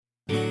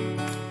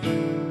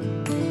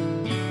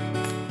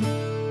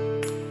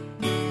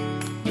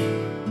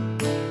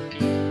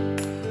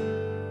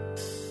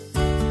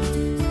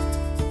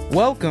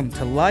Welcome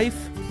to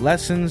Life,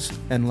 Lessons,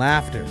 and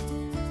Laughter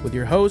with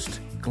your host,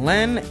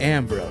 Glenn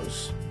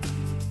Ambrose.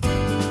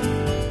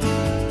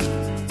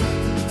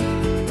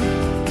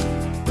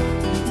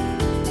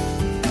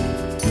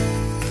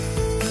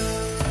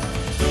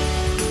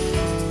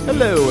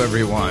 Hello,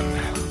 everyone.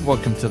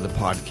 Welcome to the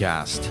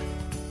podcast.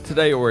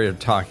 Today we're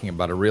talking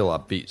about a real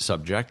upbeat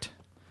subject,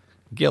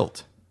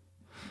 guilt.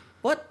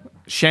 What?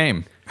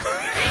 Shame.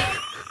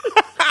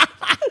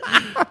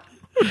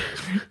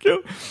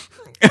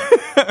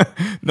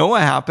 Know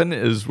what happened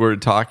is we're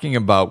talking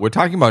about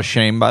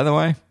shame, by the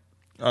way.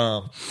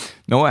 Know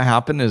what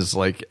happened is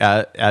like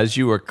as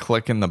you were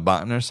clicking the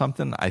button or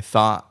something, I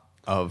thought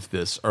of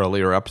this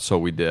earlier episode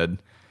we did,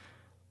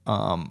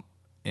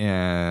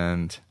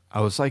 and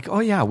I was like, oh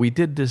yeah, we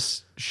did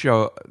this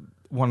show,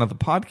 one of the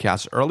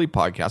podcasts, early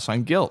podcasts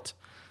on guilt.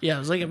 Yeah, it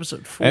was like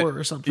episode 4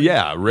 or something.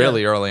 Yeah,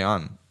 really early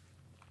on.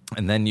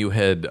 And then you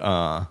had,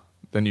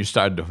 then you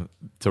started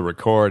to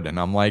record, and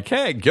I'm like,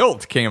 hey,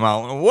 guilt came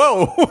out.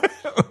 Whoa.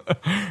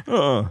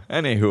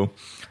 Anywho,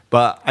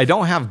 but I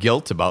don't have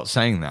guilt about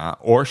saying that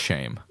or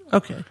shame.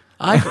 Okay.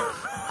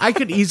 I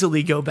could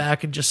easily go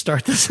back and just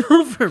start this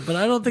over, but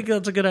I don't think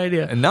that's a good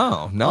idea.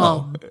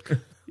 No.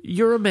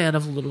 You're a man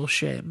of little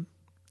shame.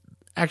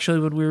 Actually,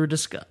 when we were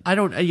I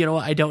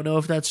don't know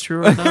if that's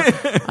true or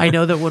not. I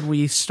know that when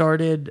we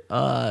started,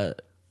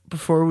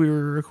 before we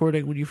were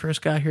recording, when you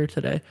first got here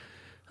today,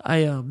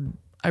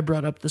 I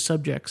brought up the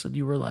subjects, and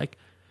you were like,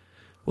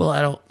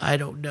 "Well, I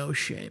don't know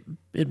shame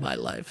in my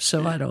life,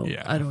 so I don't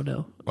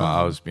know." Well,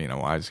 I was being a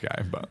wise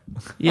guy, but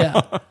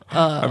yeah,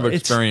 I've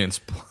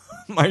experienced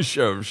my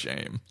share of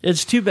shame.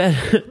 It's too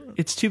bad.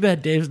 It's too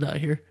bad Dave's not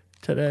here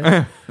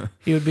today.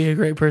 He would be a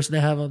great person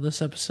to have on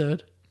this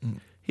episode.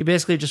 He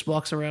basically just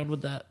walks around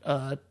with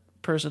that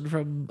person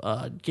from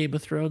Game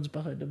of Thrones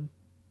behind him.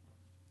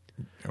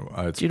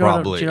 It's do you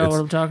know what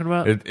I'm talking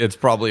about? It's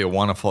probably a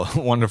wonderful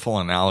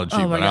analogy,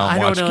 oh but God, I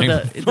don't watch Game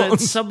of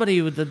Thrones.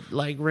 Somebody with the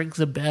rings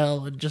a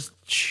bell and just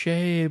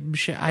shame.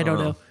 I don't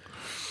know.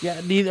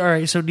 Yeah, neither. All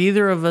right, so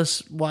neither of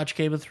us watch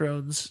Game of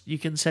Thrones. You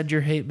can send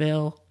your hate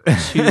mail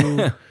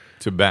to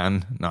to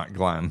Ben, not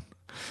Glenn.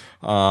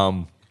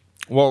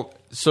 Well,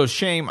 so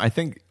shame. I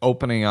think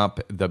opening up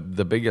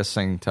the biggest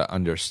thing to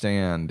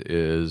understand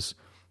is,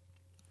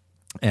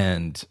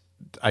 and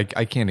I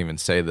can't even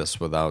say this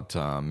without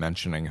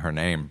mentioning her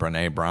name.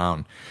 Brené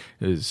Brown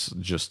is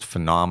just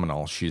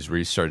phenomenal. She's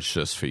researched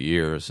this for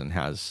years and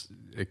has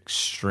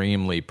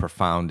extremely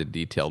profound and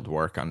detailed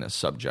work on this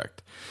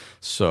subject.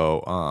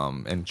 So,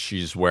 and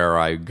she's where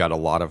I got a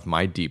lot of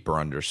my deeper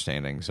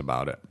understandings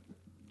about it.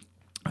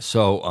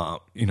 So,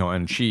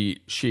 and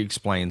she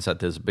explains that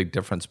there's a big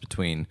difference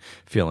between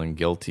feeling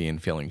guilty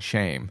and feeling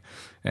shame.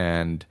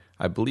 And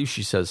I believe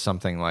she says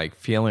something like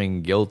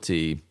feeling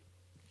guilty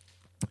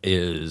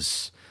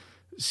is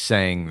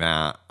saying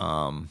that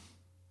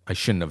I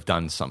shouldn't have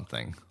done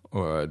something,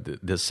 or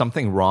there's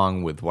something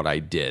wrong with what I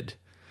did.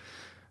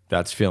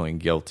 That's feeling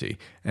guilty.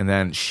 And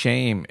then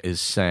shame is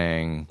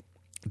saying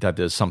that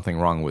there's something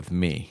wrong with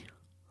me.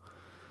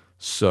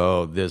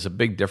 So there's a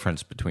big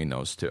difference between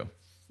those two,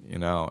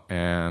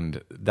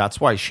 and that's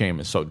why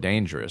shame is so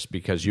dangerous,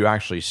 because you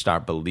actually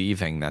start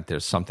believing that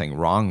there's something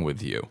wrong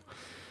with you,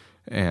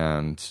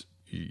 and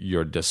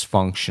you're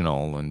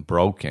dysfunctional and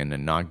broken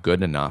and not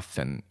good enough.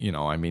 And,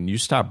 you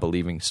start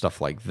believing stuff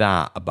like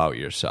that about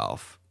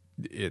yourself.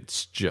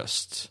 It's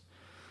just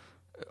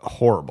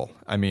horrible.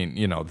 I mean,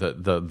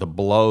 the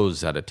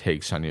blows that it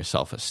takes on your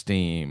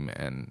self-esteem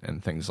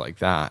and things like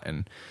that.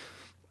 And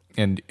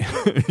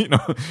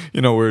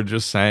we're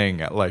just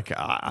saying, like,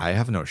 I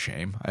have no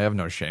shame. I have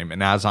no shame.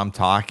 And as I'm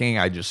talking,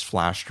 I just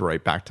flashed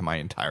right back to my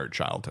entire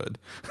childhood.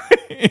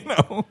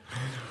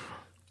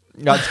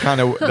 That's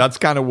kind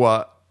of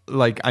what,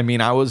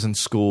 I was in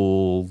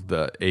school,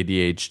 the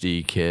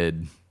ADHD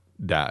kid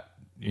that,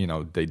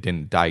 they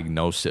didn't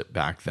diagnose it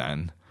back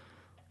then.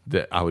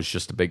 That I was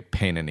just a big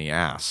pain in the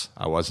ass.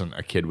 I wasn't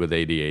a kid with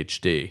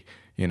ADHD,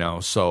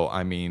 So,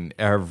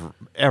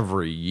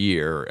 every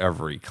year,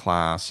 every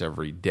class,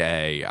 every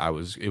day,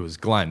 it was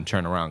Glenn,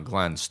 turn around,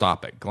 Glenn,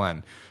 stop it,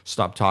 Glenn,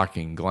 stop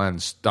talking, Glenn,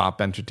 stop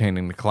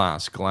entertaining the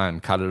class, Glenn,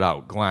 cut it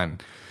out, Glenn.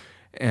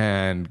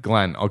 And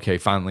Glenn, okay,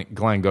 finally,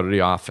 Glenn, go to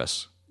the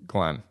office,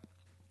 Glenn.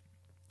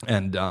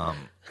 And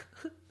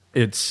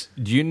it's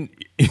you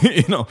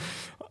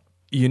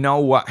know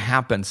what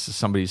happens to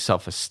somebody's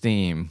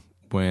self-esteem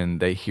when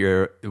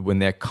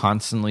they're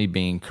constantly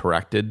being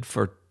corrected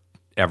for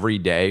every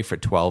day for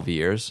 12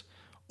 years,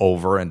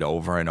 over and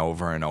over and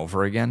over and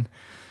over again.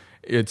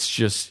 It's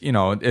just,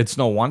 it's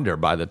no wonder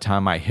by the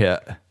time I hit,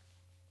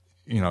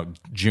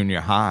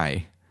 junior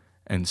high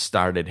and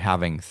started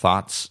having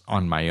thoughts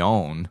on my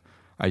own,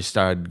 I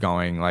started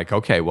going like,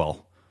 okay,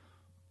 well,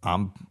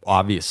 I'm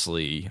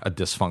obviously a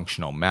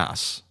dysfunctional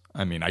mess.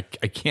 I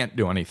can't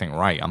do anything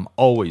right. I'm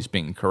always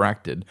being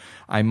corrected.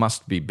 I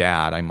must be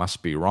bad. I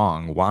must be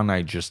wrong. Why don't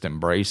I just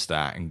embrace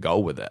that and go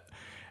with it?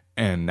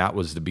 And that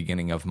was the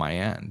beginning of my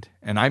end.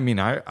 And I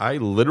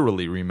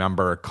literally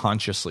remember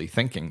consciously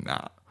thinking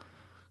that,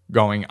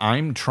 going,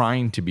 I'm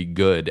trying to be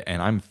good,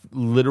 and I'm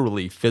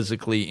literally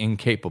physically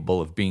incapable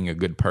of being a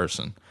good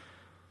person.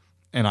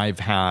 And I've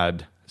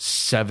had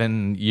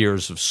 7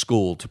 years of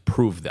school to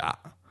prove that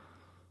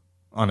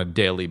on a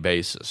daily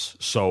basis.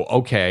 So,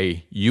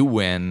 okay, you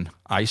win,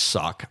 I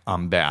suck,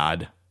 I'm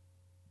bad.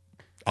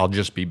 I'll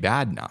just be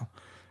bad now.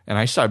 And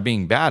I started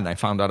being bad, and I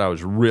found out I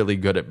was really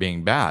good at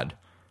being bad.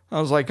 I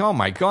was like, oh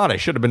my God, I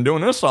should have been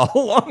doing this all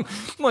along.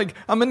 Like,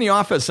 I'm in the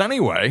office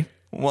anyway.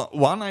 Well,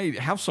 why don't I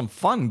have some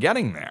fun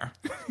getting there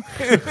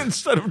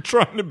instead of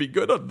trying to be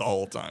good at the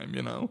whole time,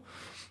 you know?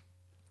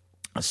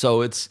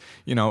 So it's,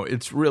 you know,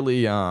 it's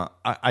really, I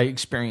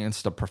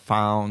experienced a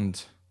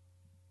profound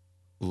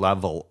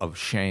level of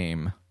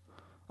shame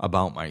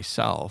about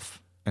myself,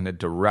 and it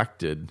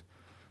directed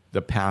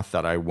the path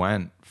that I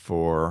went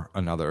for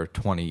another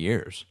 20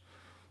 years.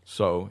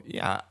 So,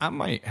 yeah, I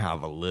might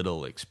have a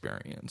little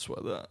experience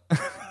with it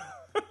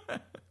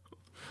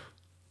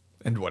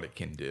and what it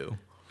can do.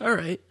 All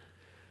right.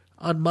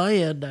 On my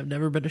end, I've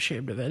never been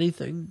ashamed of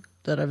anything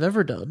that I've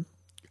ever done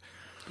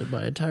in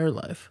my entire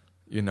life.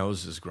 Your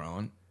nose is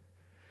growing.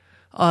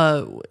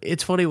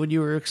 It's funny when you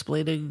were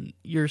explaining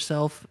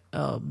yourself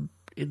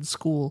in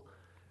school,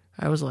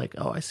 I was like,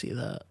 oh, I see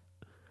that.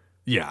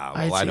 Yeah,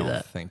 well, I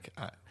don't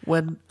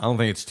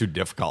think it's too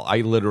difficult.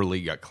 I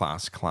literally got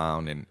class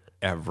clown in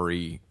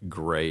every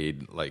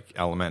grade, like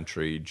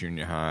elementary,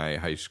 junior high,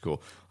 high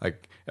school,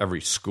 like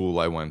every school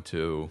I went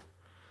to.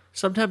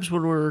 Sometimes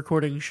when we're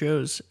recording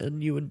shows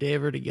and you and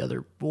Dave are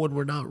together, when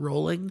we're not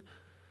rolling,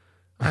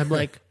 I'm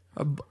like,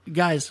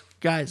 guys,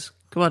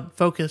 come on,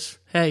 focus.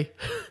 Hey.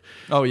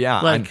 Oh, yeah.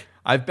 Like,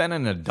 I've been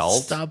an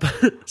adult.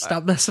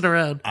 Stop messing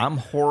around. I'm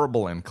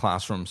horrible in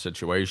classroom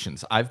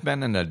situations. I've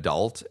been an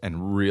adult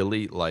and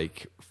really,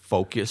 like,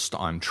 focused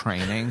on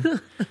training,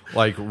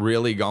 like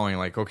really going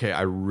like, okay,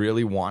 I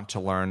really want to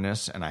learn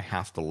this and I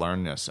have to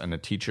learn this. And the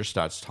teacher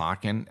starts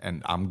talking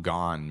and I'm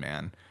gone,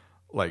 man,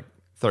 like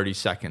 30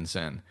 seconds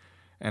in.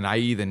 And I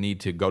either need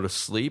to go to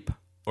sleep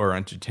or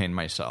entertain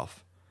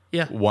myself.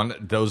 Yeah.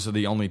 Those are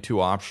the only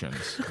two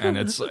options. And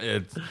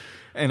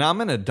and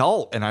I'm an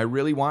adult and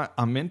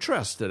I'm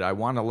interested. I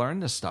want to learn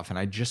this stuff and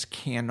I just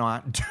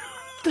cannot do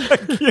I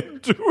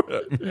can't do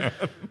it, man.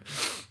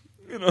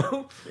 You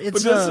know,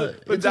 it's a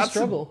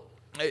struggle.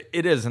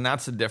 It is, and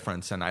that's the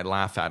difference. And I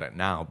laugh at it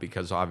now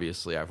because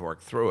obviously I've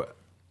worked through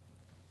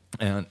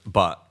it.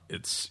 But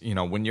it's, you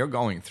know, when you're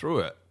going through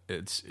it,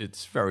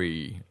 it's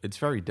very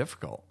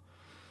difficult.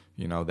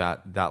 You know,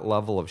 that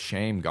level of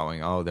shame,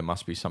 going, oh, there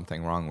must be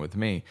something wrong with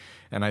me.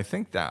 And I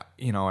think that,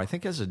 you know,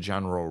 as a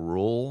general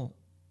rule,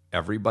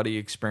 everybody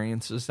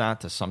experiences that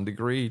to some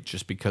degree,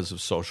 just because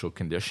of social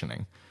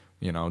conditioning.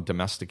 You know,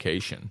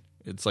 domestication.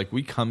 It's like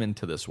we come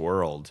into this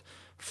world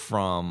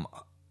from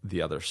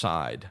the other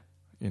side,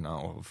 you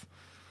know,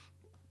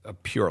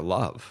 of pure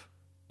love.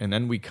 And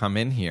then we come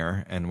in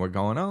here and we're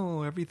going,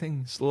 oh,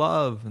 everything's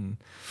love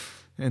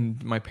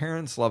and my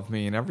parents love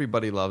me and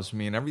everybody loves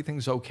me and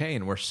everything's okay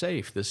and we're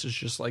safe. This is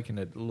just like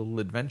a little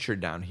adventure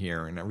down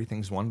here and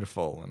everything's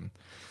wonderful and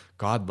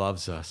God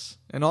loves us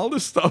and all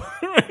this stuff,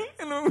 right?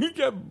 And then we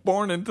get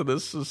born into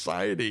this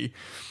society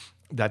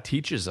that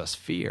teaches us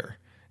fear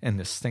and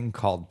this thing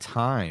called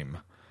time.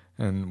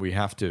 And we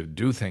have to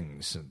do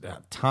things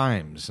at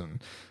times,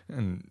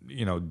 and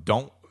you know,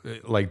 don't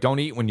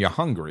eat when you're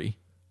hungry.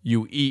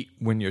 You eat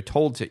when you're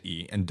told to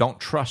eat, and don't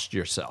trust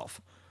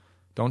yourself.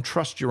 Don't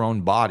trust your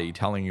own body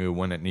telling you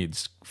when it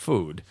needs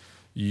food.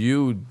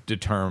 You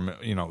determine.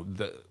 You know,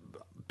 the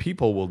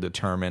people will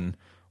determine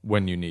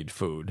when you need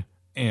food,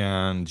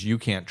 and you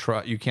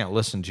can't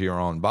listen to your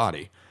own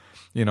body.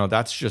 You know,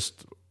 that's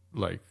just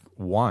like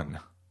one.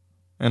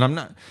 And I'm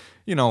not.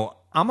 You know,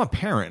 I'm a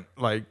parent,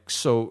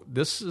 so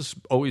this has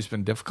always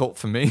been difficult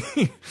for me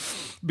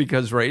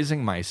because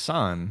raising my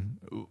son,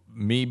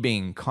 me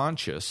being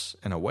conscious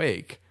and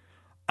awake,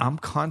 I'm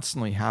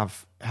constantly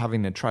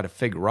having to try to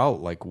figure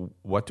out, like,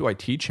 what do I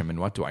teach him and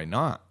what do I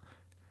not?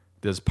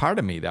 There's part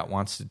of me that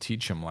wants to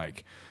teach him,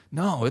 like,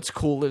 no, it's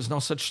cool, there's no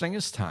such thing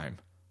as time.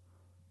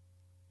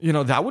 You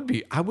know, I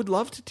would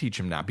love to teach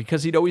him that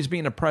because he'd always be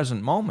in a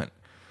present moment.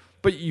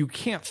 But you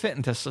can't fit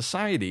into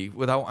society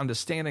without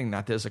understanding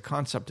that there's a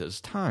concept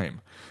as time,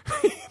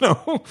 you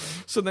know?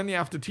 So then you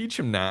have to teach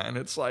him that. And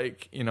it's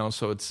like, you know,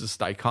 so it's this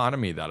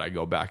dichotomy that I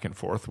go back and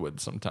forth with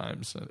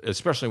sometimes,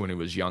 especially when he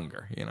was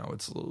younger. You know,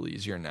 it's a little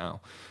easier now.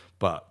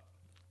 But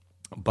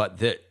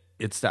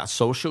it's that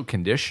social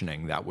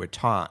conditioning that we're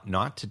taught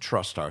not to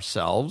trust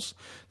ourselves,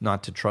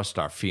 not to trust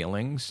our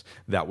feelings,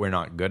 that we're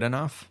not good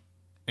enough.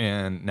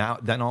 And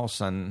then all of a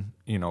sudden,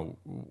 you know,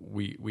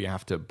 we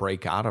have to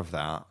break out of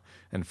that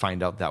and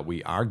find out that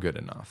we are good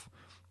enough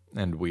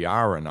and we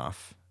are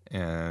enough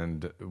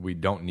and we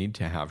don't need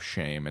to have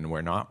shame and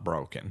we're not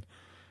broken.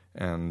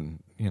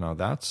 And, you know,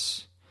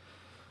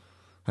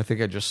 I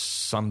think I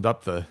just summed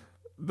up the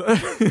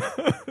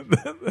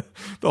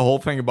whole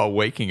thing about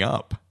waking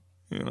up.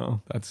 You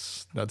know,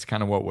 that's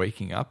kind of what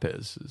waking up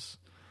is,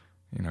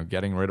 you know,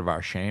 getting rid of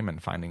our shame and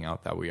finding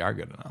out that we are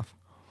good enough.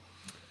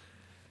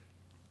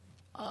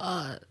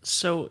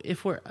 So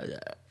if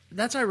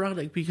that's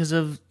ironic because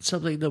of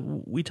something that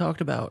we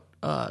talked about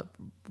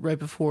right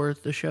before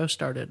the show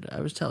started.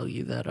 I was telling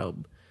you that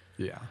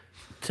Yeah.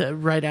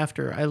 right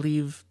after I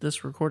leave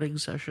this recording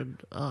session,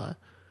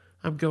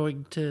 I'm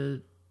going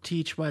to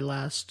teach my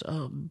last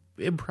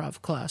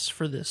improv class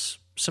for this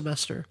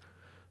semester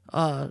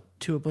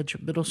to a bunch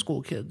of middle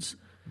school kids.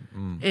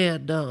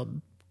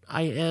 And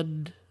I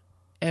end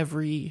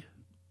every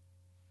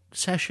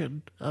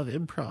session of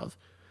improv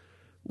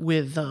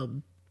with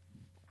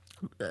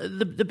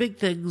the big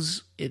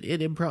things in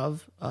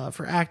improv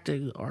for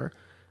acting are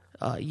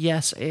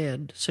yes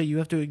and. So you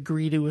have to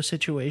agree to a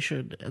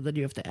situation, and then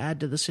you have to add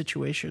to the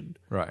situation,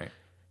 Right.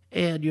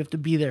 and you have to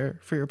be there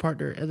for your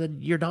partner, and then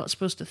you're not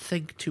supposed to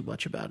think too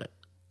much about it,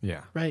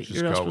 Yeah. right? Just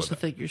You're not go supposed to with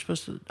it. think. You're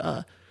supposed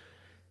to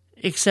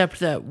accept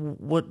that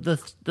what the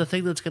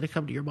thing that's going to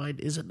come to your mind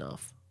is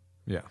enough.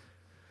 Yeah.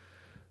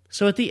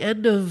 So at the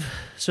end of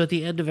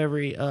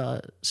every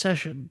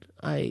session,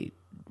 I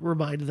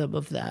remind them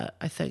of that.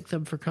 I thank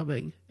them for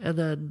coming, and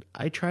then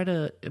I try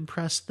to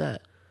impress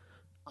that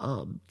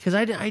because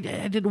I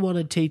didn't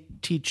want to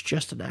teach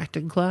just an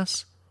acting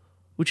class,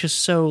 which is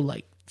so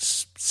like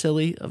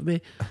silly of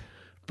me.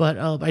 But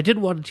I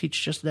didn't want to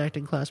teach just an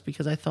acting class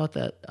because I thought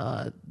that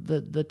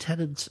the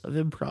tenets of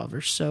improv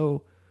are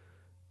so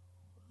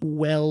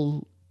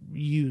well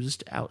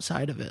used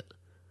outside of it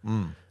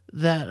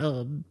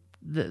that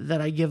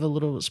that I give a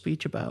little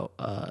speech about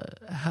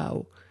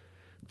how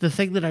the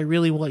thing that I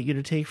really want you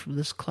to take from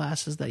this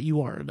class is that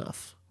you are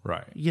enough.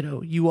 Right. You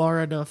know, you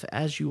are enough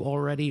as you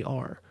already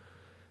are.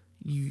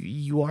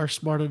 You are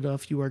smart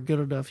enough. You are good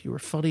enough. You are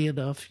funny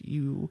enough.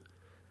 You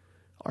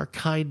are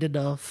kind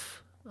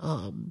enough.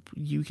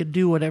 You can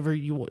do whatever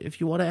you want. If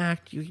you want to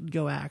act, you can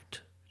go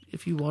act.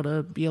 If you want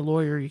to be a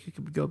lawyer, you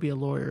can go be a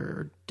lawyer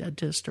or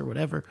dentist or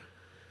whatever.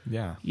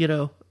 Yeah. You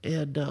know,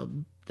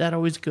 and that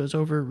always goes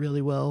over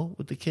really well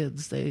with the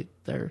kids. They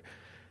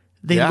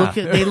Yeah.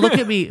 look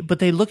at me, but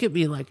they look at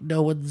me like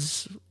no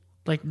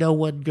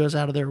one goes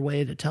out of their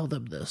way to tell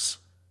them this.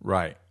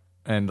 Right.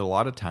 And a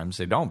lot of times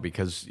they don't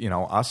because,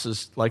 us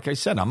as, like I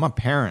said, I'm a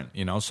parent,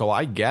 so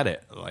I get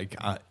it. Like,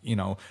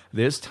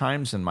 there's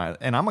times and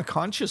I'm a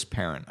conscious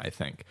parent, I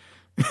think.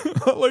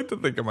 I like to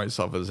think of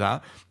myself as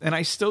that. And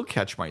I still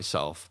catch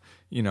myself,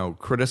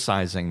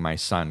 criticizing my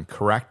son,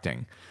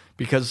 correcting.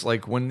 Because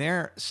like when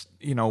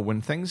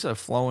when things are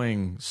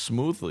flowing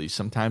smoothly,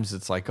 sometimes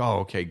it's like, oh,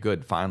 okay,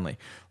 good, finally.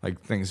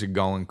 Like things are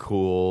going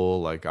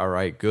cool, like, all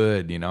right,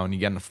 good, and you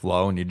get in the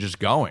flow and you're just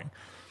going.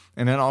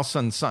 And then all of a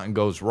sudden something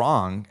goes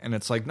wrong and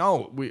it's like,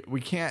 no,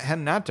 we can't head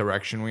in that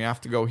direction. We have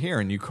to go here.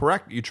 And you try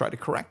to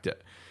correct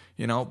it,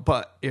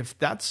 But if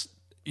that's,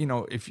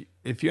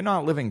 if you're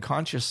not living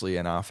consciously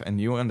enough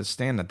and you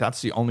understand that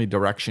that's the only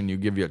direction you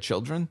give your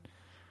children,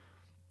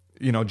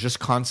 just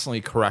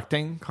constantly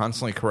correcting.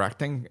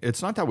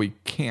 It's not that we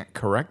can't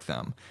correct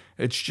them.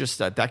 It's just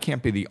that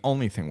can't be the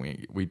only thing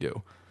we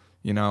do,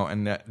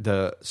 and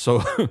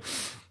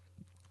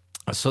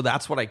so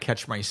that's what I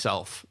catch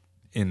myself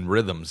in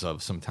rhythms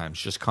of sometimes,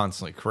 just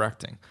constantly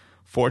correcting.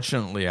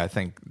 Fortunately, I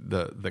think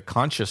the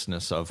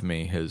consciousness of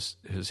me has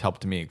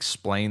helped me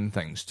explain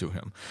things to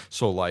him.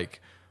 So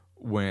like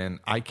when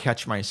I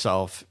catch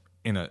myself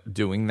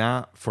doing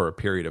that for a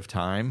period of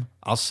time,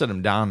 I'll sit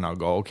him down and I'll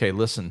go, okay,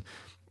 listen,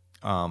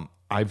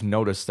 I've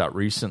noticed that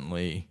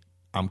recently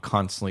I'm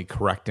constantly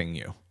correcting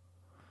you.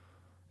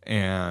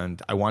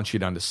 And I want you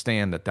to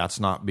understand that that's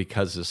not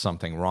because there's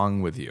something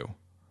wrong with you.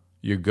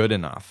 You're good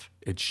enough.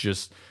 It's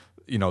just,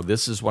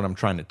 this is what I'm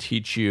trying to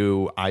teach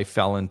you. I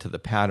fell into the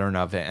pattern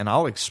of it. And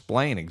I'll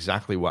explain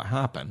exactly what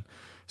happened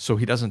so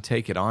he doesn't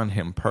take it on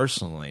him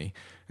personally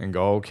and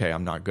go, okay,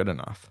 I'm not good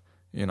enough.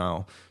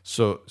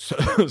 So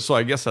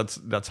I guess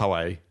that's how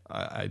I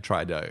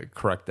try to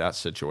correct that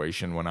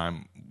situation when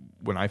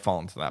I fall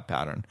into that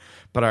pattern.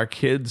 But our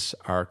kids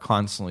are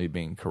constantly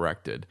being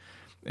corrected.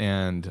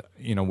 And,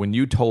 when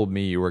you told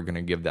me you were going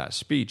to give that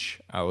speech,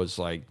 I was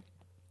like,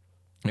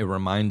 it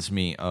reminds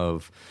me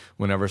of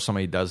whenever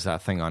somebody does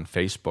that thing on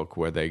Facebook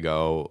where they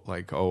go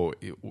like, oh,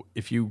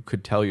 if you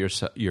could tell your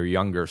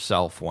younger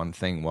self one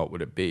thing, what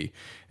would it be?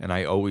 And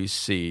I always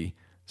see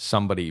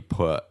somebody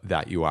put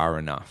that you are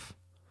enough,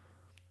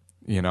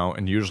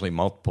 and usually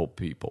multiple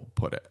people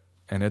put it.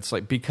 And it's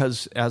like,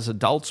 because as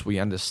adults, we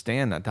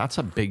understand that that's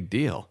a big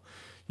deal.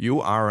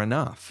 You are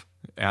enough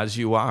as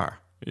you are,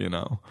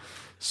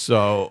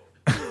 So,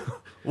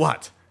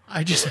 what?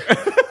 I just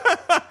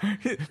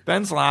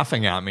Ben's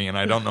laughing at me, and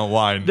I don't know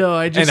why. No,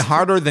 and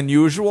harder than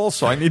usual,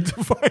 so I need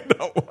to find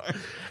out why.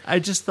 I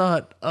just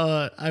thought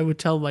I would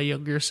tell my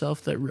younger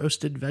self that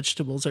roasted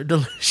vegetables are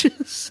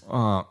delicious.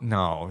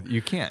 No,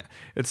 you can't.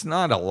 It's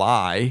not a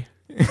lie.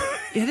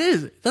 It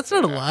is. That's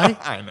not a lie.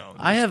 I know.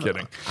 I'm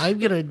kidding. I'm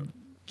gonna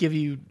give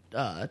you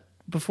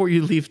before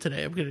you leave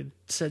today. I'm gonna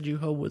send you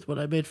home with what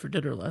I made for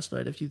dinner last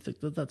night. If you think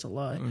that that's a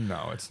lie.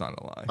 No, it's not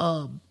a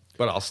lie.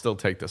 But I'll still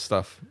take the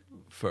stuff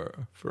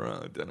for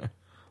dinner.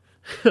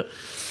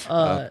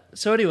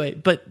 So anyway,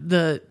 but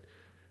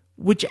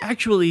which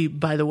actually,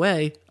 by the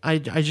way, I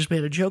just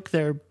made a joke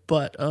there,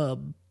 but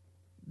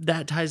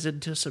that ties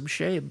into some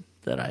shame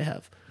that I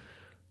have,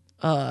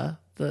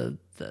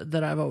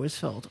 that I've always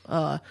felt.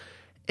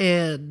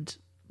 And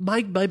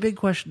my big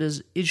question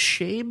is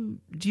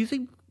shame, do you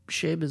think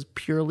shame is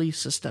purely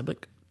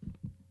systemic?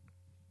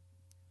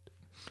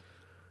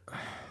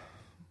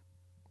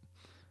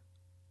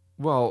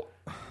 Well,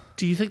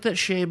 do you think that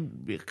shame,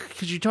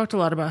 because you talked a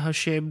lot about how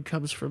shame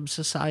comes from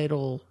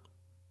societal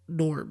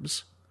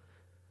norms,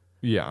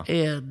 yeah.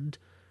 and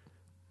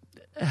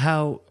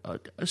how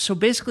so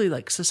basically,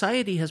 like,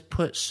 society has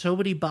put so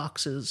many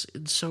boxes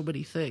in so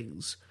many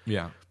things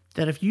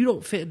that if you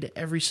don't fit into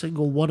every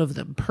single one of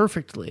them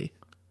perfectly,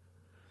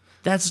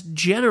 that's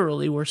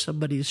generally where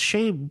somebody's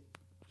shame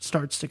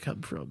starts to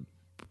come from,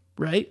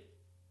 right?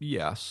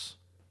 Yes.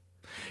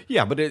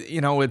 Yeah, but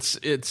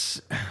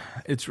it's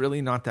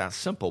really not that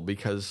simple,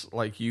 because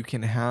like you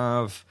can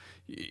have,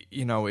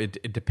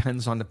 it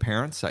depends on the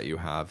parents that you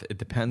have. It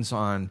depends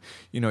on,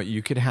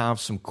 you could have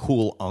some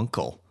cool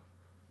uncle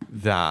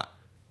that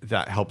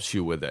helps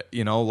you with it.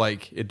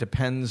 Like it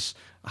depends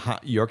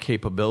your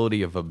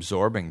capability of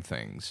absorbing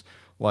things.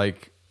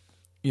 Like,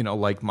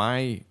 like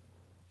my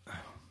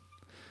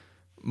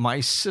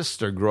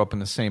sister grew up in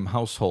the same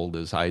household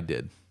as I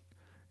did.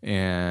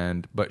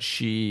 But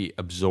she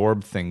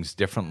absorbed things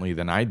differently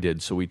than I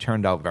did, so we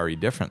turned out very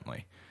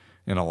differently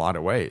in a lot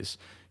of ways.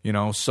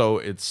 So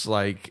it's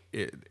like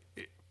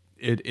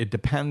it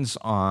depends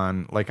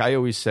on, like I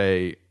always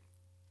say,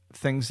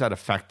 things that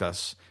affect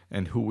us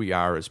and who we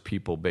are as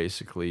people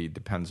basically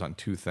depends on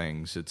two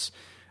things. It's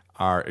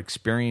our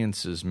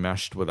experiences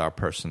meshed with our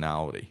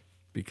personality,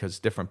 because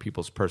different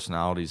people's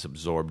personalities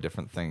absorb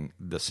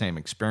the same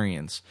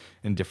experience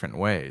in different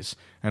ways,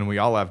 and we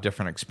all have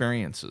different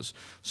experiences.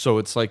 So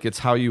it's like, it's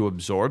how you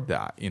absorb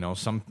that.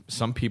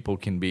 Some people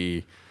can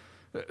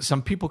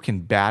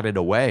bat it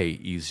away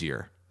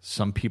easier.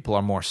 Some people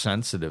are more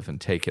sensitive and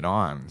take it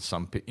on.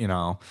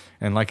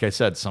 And like I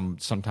said,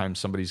 sometimes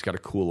somebody's got a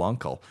cool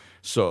uncle,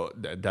 so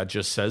that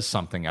just says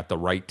something at the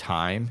right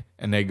time,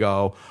 and they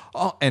go,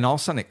 oh, and all of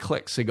a sudden it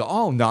clicks. They go,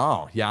 oh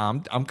no, yeah,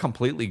 I'm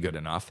completely good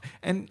enough,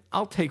 and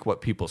I'll take what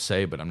people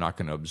say, but I'm not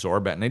going to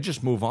absorb it, and they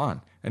just move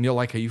on. And you're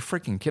like, are you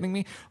freaking kidding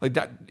me? Like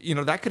that,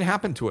 that could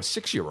happen to a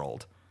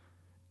 6-year-old,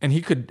 and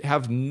he could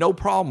have no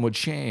problem with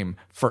shame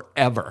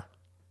forever.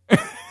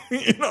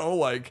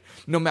 Like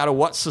no matter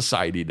what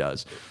society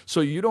does.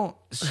 So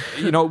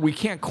we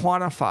can't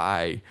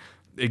quantify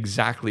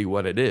exactly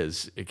what it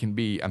is. It can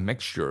be a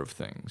mixture of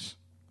things.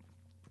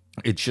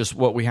 It's just,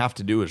 what we have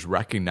to do is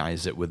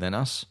recognize it within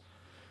us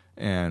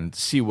and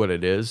see what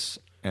it is,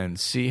 and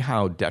see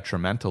how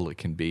detrimental it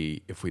can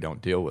be if we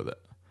don't deal with it.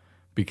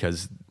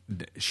 Because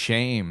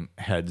shame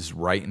heads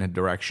right in a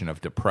direction of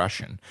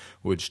depression,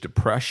 which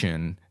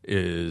depression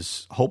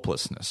is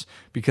hopelessness.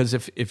 Because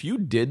if you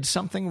did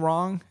something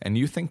wrong and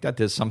you think that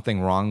there's something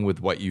wrong with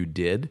what you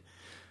did,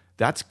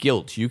 that's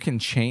guilt. You can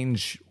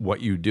change what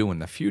you do in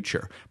the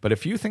future. But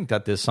if you think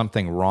that there's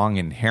something wrong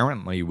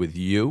inherently with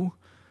you,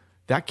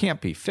 that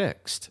can't be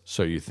fixed,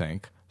 so you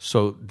think.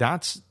 So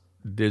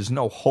there's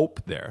no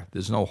hope there.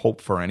 There's no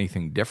hope for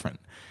anything different.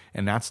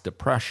 And that's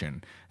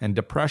depression. And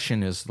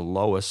depression is the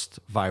lowest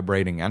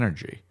vibrating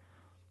energy.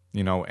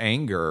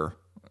 Anger,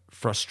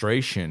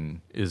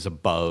 frustration is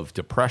above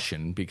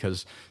depression,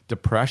 because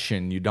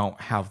depression, you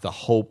don't have the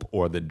hope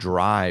or the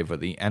drive or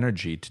the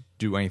energy to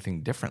do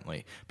anything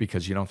differently,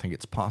 because you don't think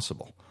it's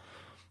possible.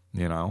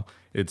 So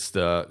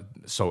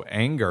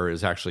anger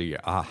is actually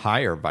a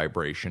higher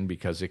vibration,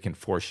 because it can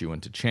force you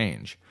into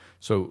change.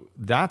 So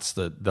that's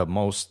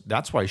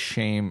that's why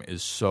shame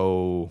is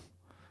so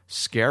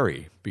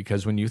scary,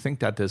 because when you think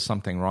that there's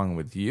something wrong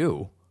with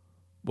you,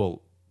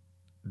 well,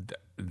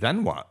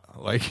 then what?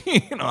 Like,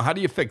 how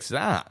do you fix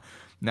that?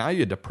 Now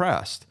you're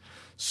depressed.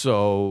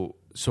 So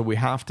we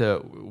have to,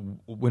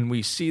 when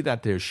we see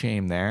that there's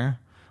shame there,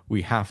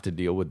 we have to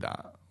deal with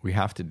that. We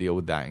have to deal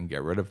with that and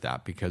get rid of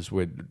that, because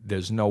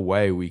there's no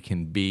way we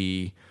can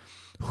be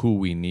who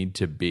we need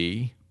to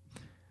be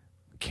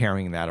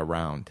carrying that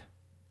around.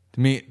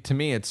 To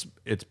me, it's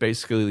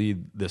basically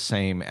the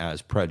same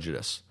as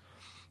prejudice.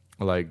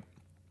 Like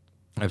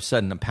I've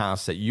said in the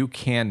past, that you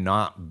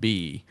cannot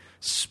be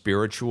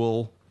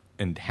spiritual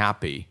and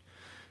happy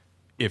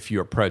if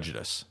you're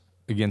prejudiced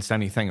against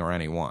anything or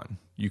anyone.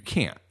 You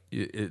can't.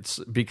 It's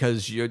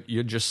because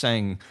you're just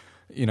saying,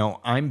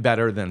 I'm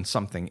better than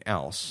something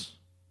else.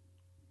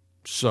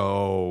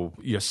 So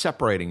you're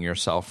separating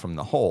yourself from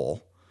the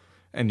whole,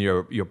 and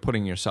you're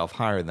putting yourself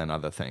higher than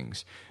other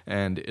things.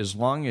 And as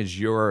long as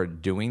you're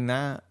doing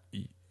that,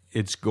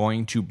 it's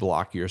going to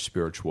block your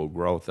spiritual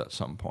growth at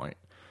some point.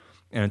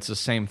 And it's the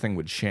same thing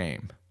with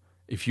shame.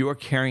 If you are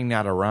carrying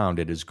that around,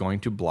 it is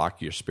going to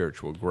block your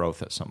spiritual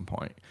growth at some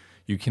point.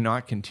 You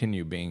cannot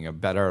continue being a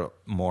better,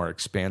 more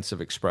expansive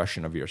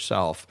expression of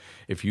yourself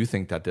if you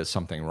think that there's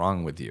something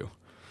wrong with you.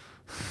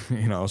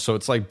 So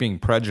it's like being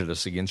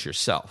prejudiced against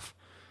yourself.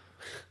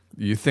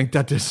 You think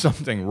that there's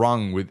something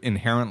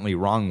inherently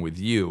wrong with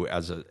you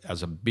as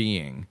a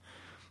being,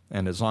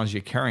 and as long as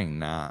you're carrying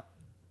that,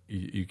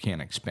 you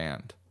can't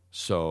expand.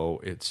 So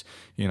it's,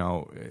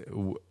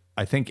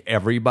 I think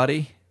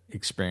everybody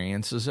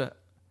experiences it,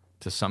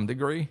 to some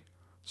degree.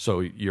 So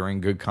you're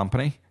in good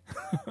company.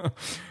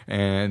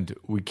 And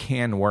we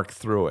can work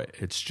through it.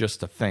 It's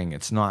just a thing.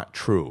 It's not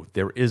true.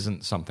 There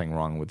isn't something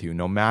wrong with you,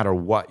 no matter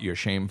what you're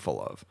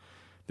shameful of.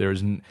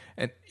 And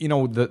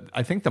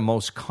I think the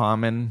most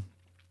common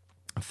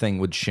thing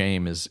with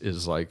shame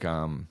is like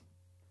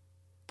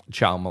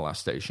child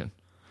molestation.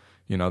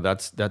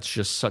 That's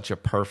just such a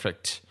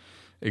perfect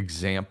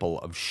example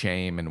of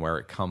shame and where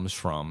it comes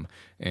from,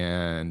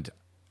 and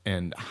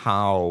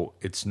how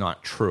it's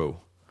not true.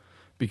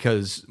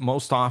 Because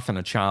most often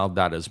a child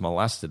that is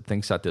molested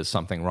thinks that there's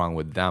something wrong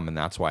with them, and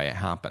that's why it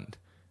happened.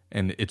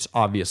 And it's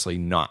obviously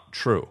not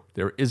true.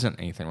 There isn't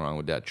anything wrong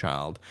with that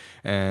child,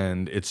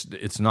 and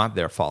it's not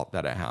their fault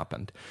that it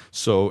happened.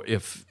 So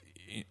if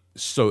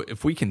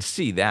we can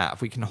see that,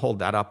 if we can hold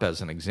that up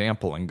as an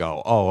example and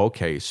go, oh,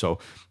 okay, so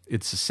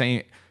it's the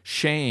same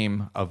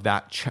shame of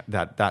that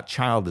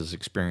child is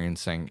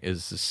experiencing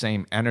is the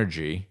same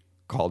energy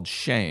called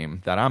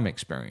shame that I'm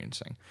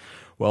experiencing.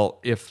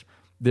 Well, if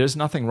there's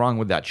nothing wrong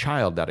with that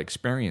child that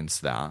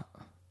experienced that,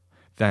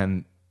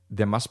 then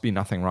there must be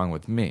nothing wrong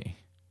with me,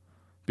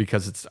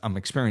 because I'm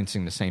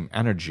experiencing the same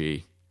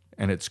energy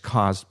and it's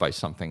caused by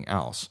something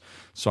else.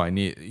 So I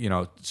need,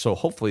 so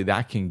hopefully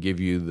that can give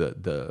you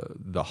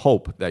the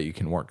hope that you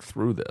can work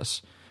through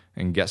this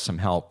and get some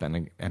help.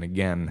 And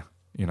again,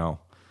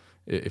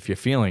 if you're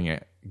feeling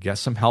it, get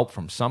some help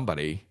from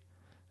somebody.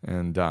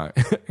 And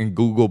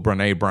Google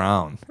Brene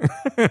Brown,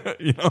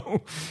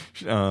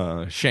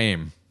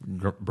 shame,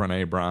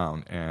 Brene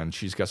Brown, and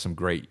she's got some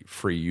great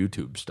free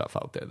YouTube stuff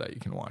out there that you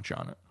can watch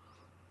on it.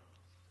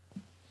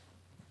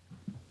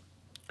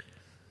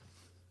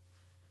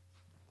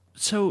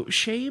 So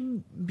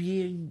shame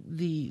being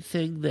the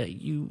thing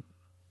that you...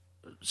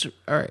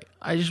 all right,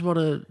 I just want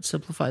to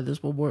simplify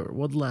this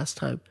one last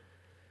time.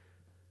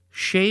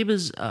 Shame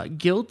is...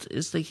 guilt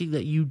is thinking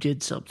that you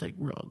did something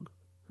wrong.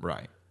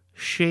 Right.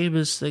 Shame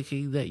is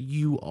thinking that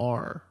you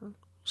are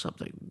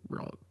something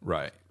wrong.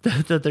 Right.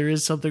 That there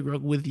is something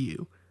wrong with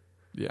you.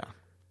 Yeah.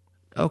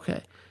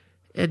 Okay.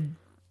 And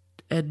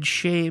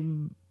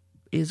shame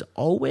is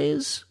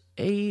always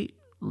a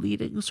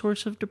leading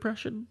source of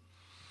depression?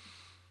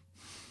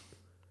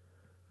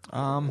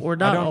 Or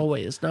not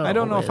always. I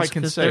don't know if I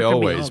can say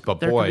always,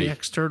 but there boy, can be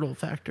external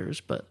factors,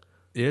 but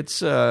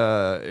it's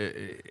a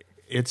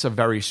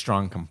very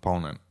strong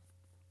component.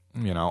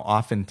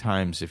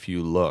 Oftentimes if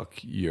you look,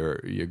 you're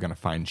going to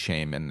find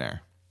shame in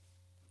there.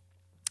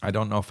 I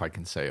don't know if I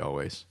can say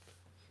always.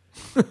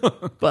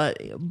 but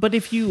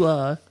if you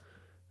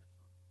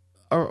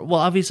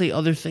obviously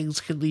other things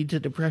can lead to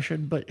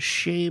depression, but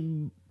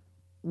shame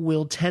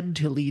will tend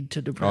to lead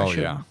to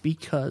depression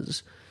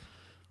because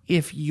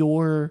if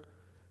you're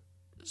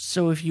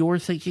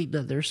thinking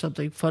that there's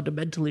something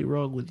fundamentally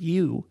wrong with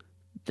you,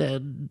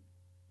 then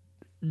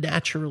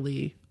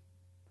naturally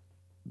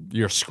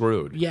you're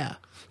screwed. Yeah.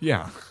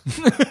 Yeah.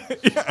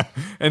 Yeah.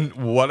 And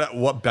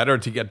what better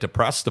to get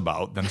depressed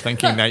about than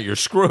thinking that you're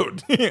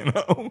screwed,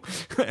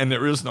 and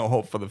there is no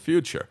hope for the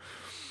future.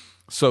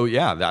 So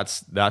yeah,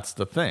 that's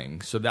the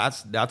thing. So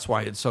that's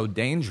why it's so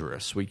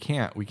dangerous. We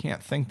can't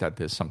think that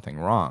there's something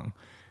wrong.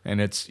 And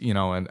it's,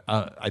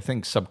 I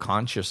think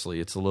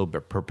subconsciously it's a little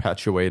bit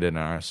perpetuated in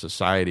our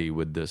society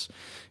with this,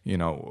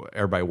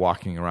 everybody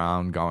walking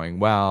around going,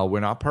 well,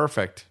 we're not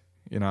perfect,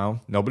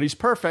 nobody's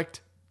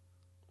perfect.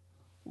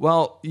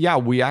 Well, yeah,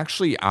 we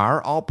actually are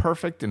all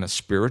perfect in a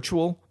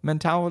spiritual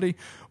mentality.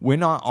 We're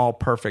not all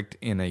perfect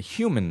in a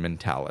human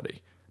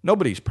mentality.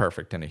 Nobody's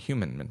perfect in a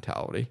human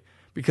mentality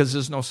because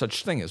there's no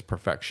such thing as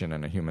perfection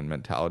in a human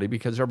mentality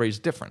because everybody's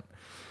different.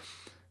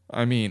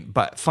 I mean,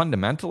 but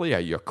fundamentally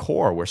at your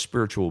core, we're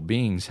spiritual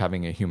beings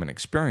having a human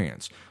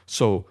experience.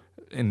 So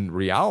in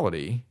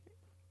reality,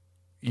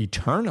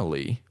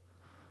 eternally,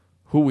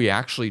 who we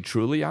actually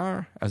truly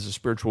are as a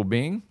spiritual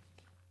being,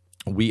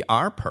 we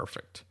are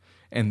perfect.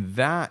 And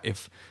that,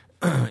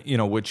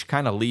 which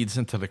kind of leads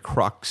into the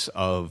crux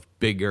of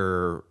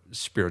bigger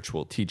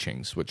spiritual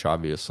teachings, which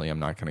obviously I'm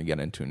not going to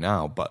get into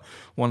now, but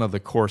one of the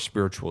core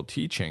spiritual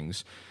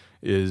teachings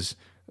is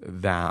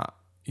that,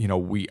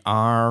 we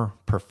are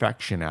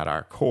perfection at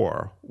our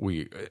core.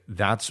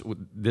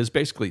 There's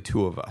basically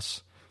two of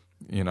us.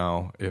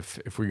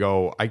 If we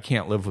go, I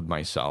can't live with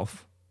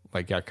myself,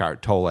 like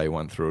Eckhart Tolle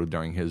went through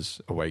during his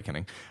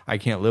awakening. I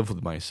can't live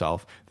with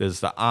myself.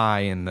 There's the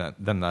I and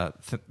then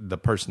the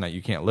person that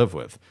you can't live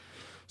with.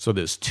 So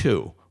there's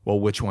two. Well,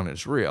 which one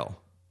is real?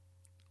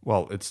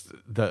 Well, it's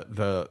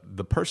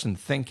the person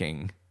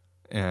thinking,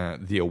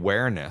 the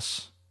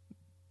awareness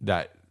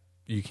that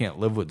you can't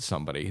live with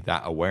somebody.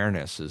 That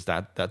awareness is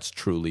that's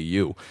truly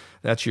you.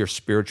 That's your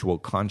spiritual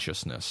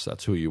consciousness.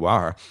 That's who you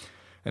are.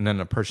 And then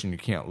the person you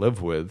can't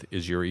live with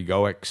is your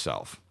egoic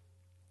self.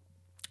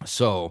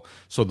 So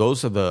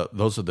those are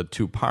the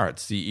two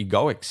parts. The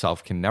egoic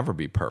self can never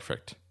be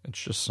perfect.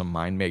 It's just some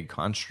mind-made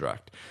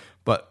construct.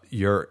 But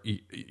your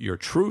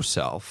true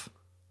self,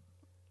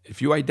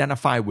 if you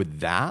identify with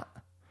that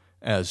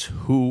as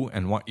who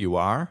and what you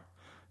are,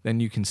 then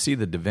you can see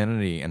the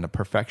divinity and the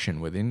perfection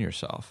within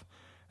yourself.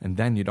 And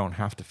then you don't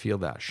have to feel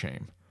that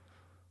shame.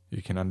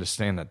 You can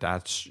understand that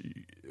that's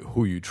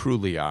who you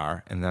truly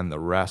are, and then the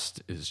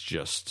rest is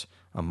just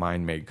a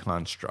mind-made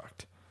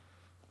construct.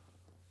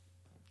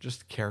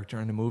 Just a character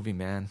in a movie,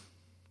 man.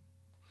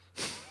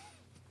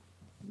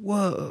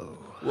 Whoa.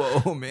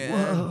 Whoa, man.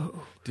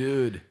 Whoa.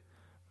 Dude.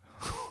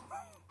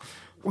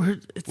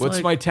 It's What's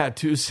like, my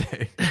tattoo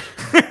say?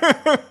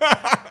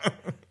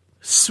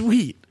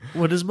 Sweet.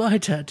 What does my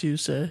tattoo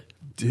say?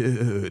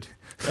 Dude.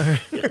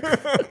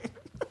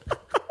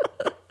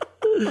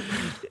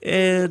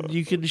 And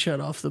you can shut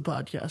off the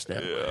podcast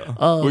now.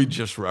 Yeah. We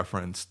just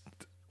referenced,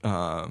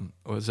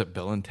 was it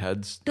Bill and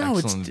Ted's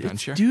Excellent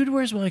Adventure? It's Dude,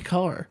 Where's My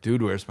Car?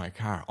 Dude, Where's My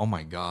Car? Oh,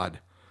 my God.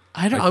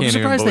 I'm can't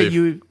surprised even that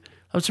you.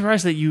 I'm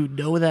surprised that you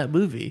know that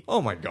movie.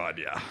 Oh, my God,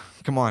 yeah.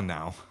 Come on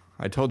now.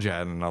 I told you I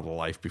had another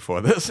life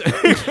before this.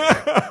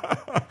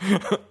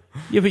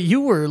 Yeah, but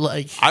you were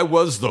like, I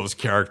was those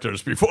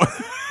characters before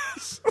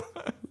this.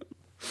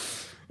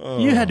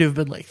 you had to have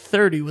been like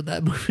 30 when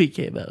that movie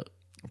came out.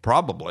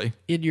 Probably.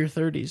 In your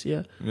 30s,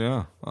 yeah.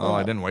 Yeah. Oh,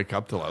 I didn't wake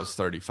up till I was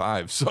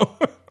 35, so.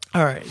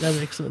 All right, that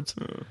makes sense.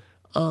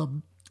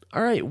 All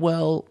right,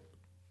 well,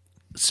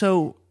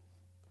 so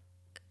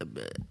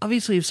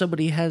obviously, if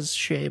somebody has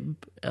shame,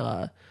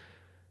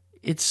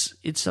 it's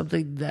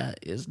something that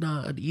is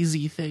not an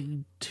easy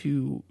thing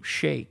to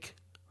shake.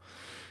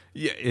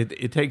 Yeah,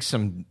 it takes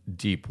some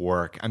deep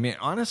work. I mean,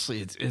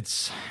 honestly,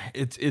 it's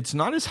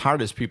not as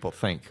hard as people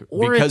think.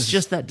 Or because, it's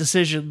just that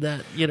decision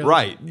that,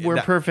 right, we're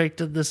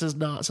perfect and this is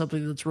not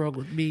something that's wrong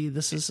with me.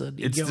 This is an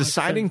It's egoic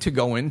deciding thing. to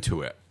go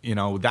into it.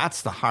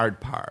 That's the hard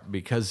part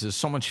because there's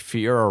so much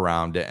fear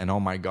around it and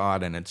oh my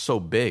God, and it's so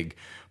big.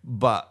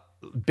 But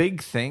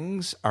big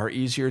things are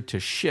easier to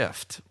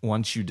shift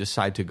once you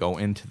decide to go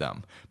into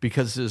them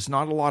because there's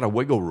not a lot of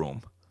wiggle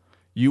room.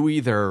 You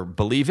either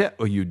believe it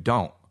or you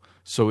don't.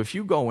 So if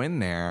you go in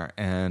there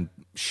and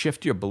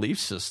shift your belief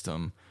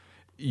system,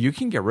 you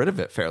can get rid of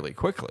it fairly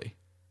quickly.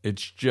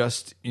 It's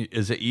just,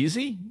 is it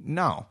easy?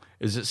 No.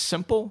 Is it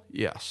simple?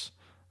 Yes.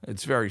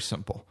 It's very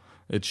simple.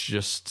 It's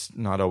just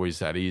not always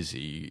that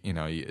easy.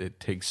 It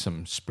takes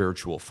some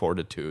spiritual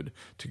fortitude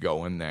to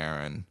go in there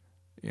and,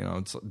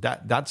 it's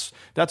that's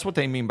what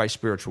they mean by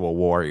spiritual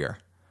warrior.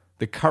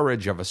 The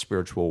courage of a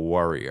spiritual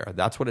warrior.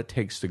 That's what it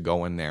takes to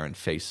go in there and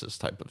face this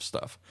type of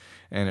stuff.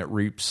 And it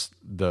reaps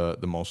the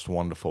most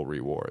wonderful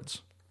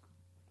rewards.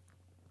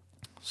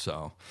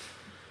 So.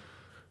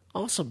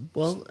 Awesome.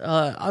 Well,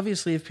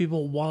 obviously, if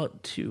people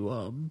want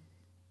to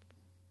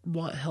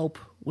want help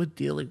with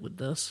dealing with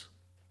this,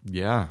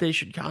 yeah, they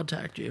should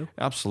contact you.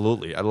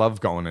 Absolutely. I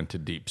love going into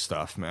deep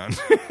stuff, man,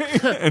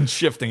 and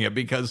shifting it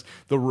because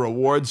the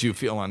rewards you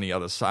feel on the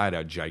other side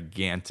are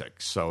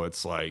gigantic. So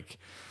it's like,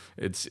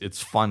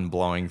 it's fun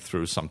blowing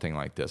through something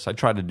like this. I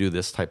try to do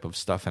this type of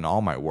stuff in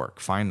all my work.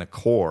 Find the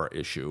core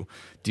issue,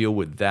 deal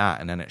with that,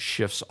 and then it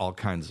shifts all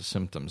kinds of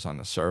symptoms on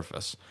the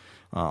surface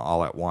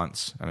all at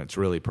once, and it's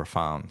really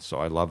profound. So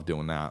I love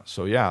doing that.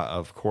 So yeah,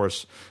 of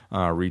course,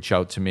 reach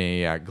out to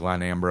me at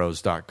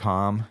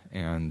glenambrose.com,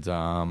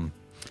 and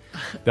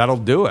that'll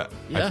do it,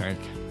 yeah. I think,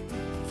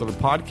 for the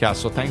podcast.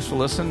 So thanks for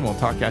listening. We'll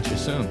talk at you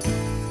soon.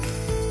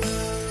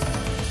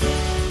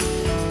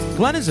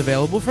 Glenn is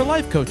available for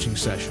life coaching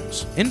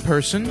sessions, in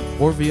person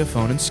or via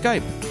phone and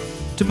Skype.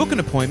 To book an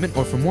appointment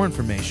or for more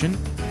information,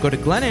 go to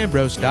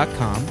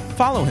glenambrose.com,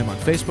 follow him on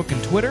Facebook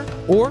and Twitter,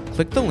 or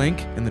click the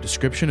link in the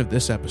description of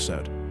this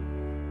episode.